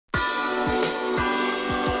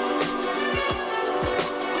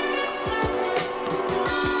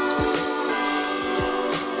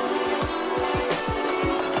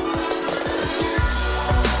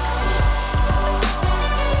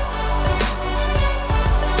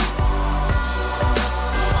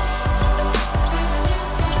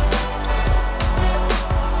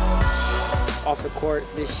court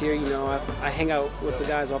this year. You know, I hang out with the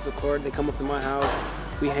guys off the court. They come up to my house.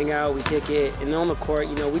 We hang out, we kick it, and on the court,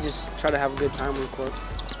 you know, we just try to have a good time on the court.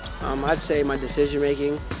 I'd say my decision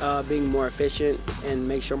making, being more efficient, and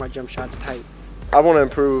make sure my jump shot's tight. I want to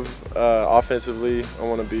improve offensively. I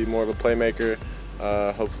want to be more of a playmaker.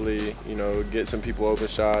 Hopefully, you know, get some people open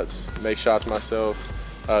shots, make shots myself.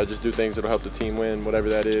 Just do things that'll help the team win, whatever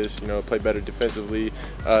that is. You know, play better defensively.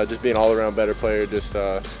 Just be an all-around better player. Just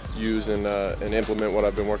use and implement what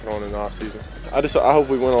I've been working on in the offseason. I hope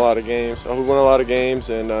we win a lot of games. I hope we win a lot of games,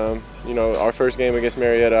 and you know, our first game against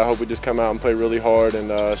Marietta, I hope we just come out and play really hard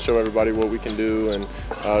and show everybody what we can do. And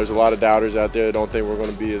there's a lot of doubters out there that don't think we're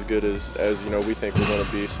going to be as good as you know we think we're going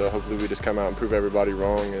to be. So hopefully we just come out and prove everybody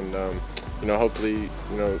wrong, and you know, hopefully,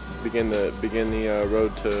 you know, begin the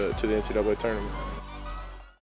road to the NCAA tournament.